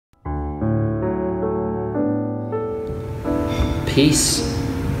Peace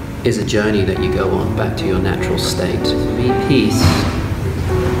is a journey that you go on back to your natural state. For me, peace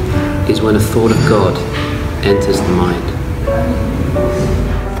is when a thought of God enters the mind.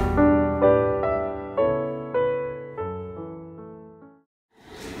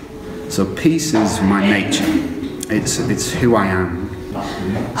 So peace is my nature. It's who I am.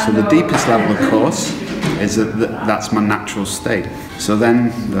 So the deepest level, of course, is that's my natural state. So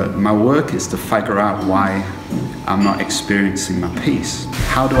then my work is to figure out why I'm not experiencing my peace.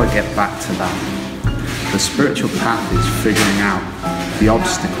 How do I get back to that? The spiritual path is figuring out the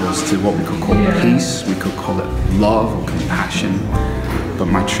obstacles to what we could call peace, we could call it love or compassion, but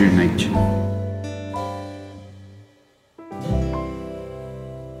my true nature.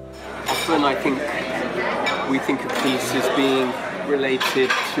 Often I think we think of peace as being related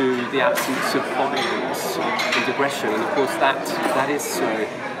to the absence of violence and aggression, and of course that is so.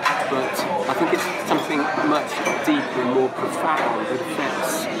 But I think it's something much deeper and more profound that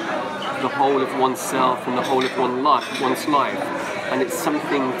affects the whole of oneself and the whole of one's life. And it's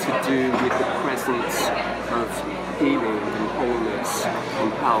something to do with the presence of healing and wholeness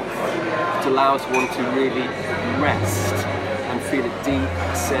and health. It allows one to really rest and feel a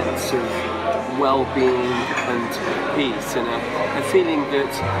deep sense of well-being and peace, and a feeling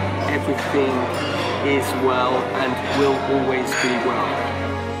that everything is well and will always be well.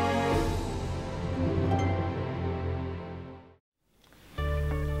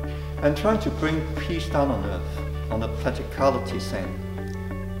 And trying to bring peace down on earth, on a practicality sense,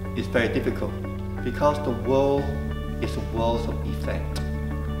 is very difficult because the world is a world of effect.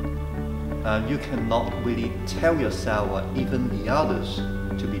 You cannot really tell yourself or even the others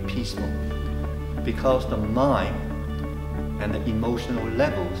to be peaceful because the mind and the emotional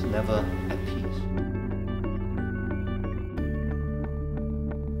levels never at peace.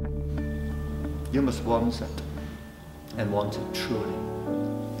 You must want it and want it truly.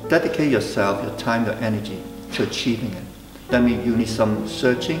 Dedicate yourself, your time, your energy to achieving it. That means you need some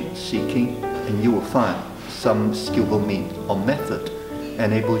searching, seeking, and you will find some skillful means or method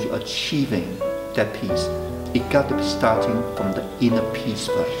enable you achieving that peace. It got to be starting from the inner peace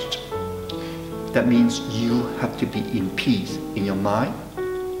first. That means you have to be in peace in your mind,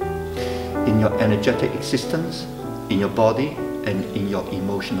 in your energetic existence, in your body, and in your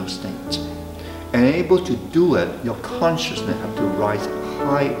emotional state. And able to do it, your consciousness have to rise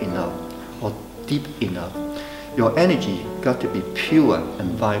high enough or deep enough. Your energy got to be pure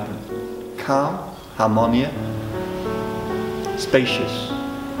and vibrant, calm, harmonious, spacious.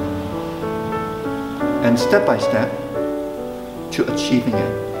 And step by step to achieving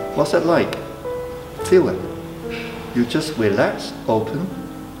it. What's it like? Feel it. You just relax, open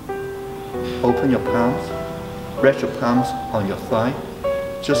your palms, rest your palms on your thigh,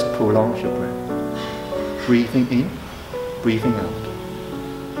 just prolong your breath. Breathing in, breathing out.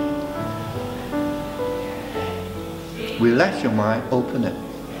 Relax your mind, open it,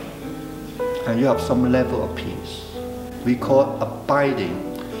 and you have some level of peace. We call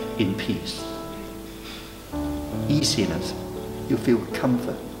abiding in peace. Easiness, you feel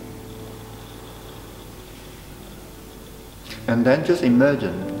comfort. And then just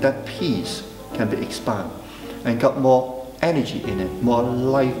imagine that peace can be expanded and got more energy in it, more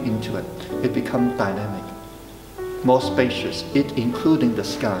life into it. It becomes dynamic, more spacious, it including the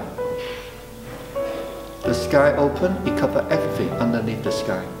sky. The sky open, it covers everything underneath the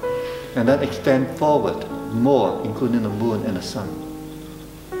sky. And then extend forward more, including the moon and the sun.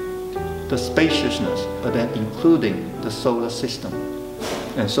 The spaciousness, but then including the solar system,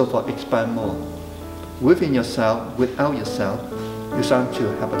 and so forth, expand more. Within yourself, without yourself, you start to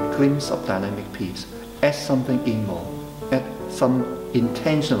have a glimpse of dynamic peace. Add something in more. Add some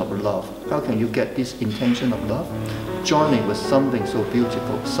intention of love. How can you get this intention of love? Joining with something so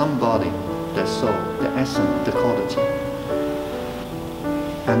beautiful, somebody, the soul, the essence, the quality.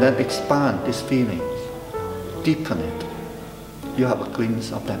 And then expand these feelings, deepen it. You have a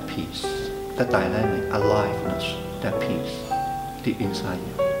glimpse of that peace, that dynamic, aliveness, that peace deep inside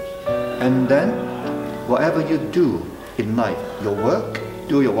you. And then, whatever you do in life, your work,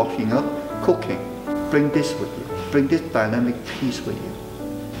 do your washing up, cooking, bring this with you. Bring this dynamic peace with you.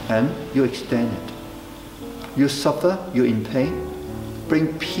 And you extend it. You suffer, you're in pain,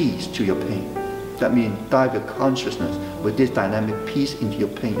 bring peace to your pain. That means dive your consciousness with this dynamic peace into your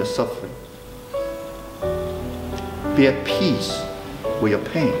pain, your suffering. Be at peace with your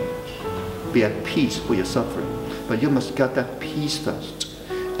pain. Be at peace with your suffering. But you must get that peace first,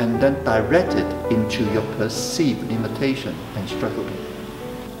 and then direct it into your perceived limitation and struggle.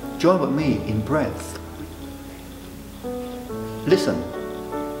 Join with me in breath. Listen.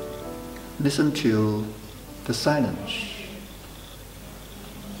 Listen to the silence.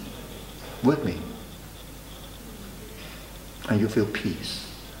 with me. And you feel peace.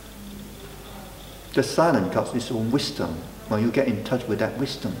 The silence got its own wisdom. When you get in touch with that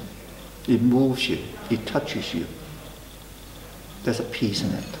wisdom, it moves you, it touches you. There's a peace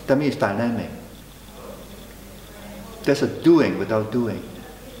in it. That means it's dynamic. There's a doing without doing.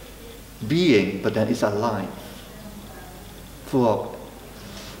 Being, but then it's alive. Full of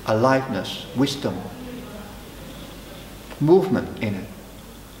aliveness, wisdom, movement in it.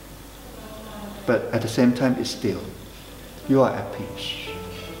 But at the same time, it's still. You are at peace.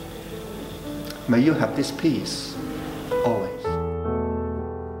 May you have this peace always.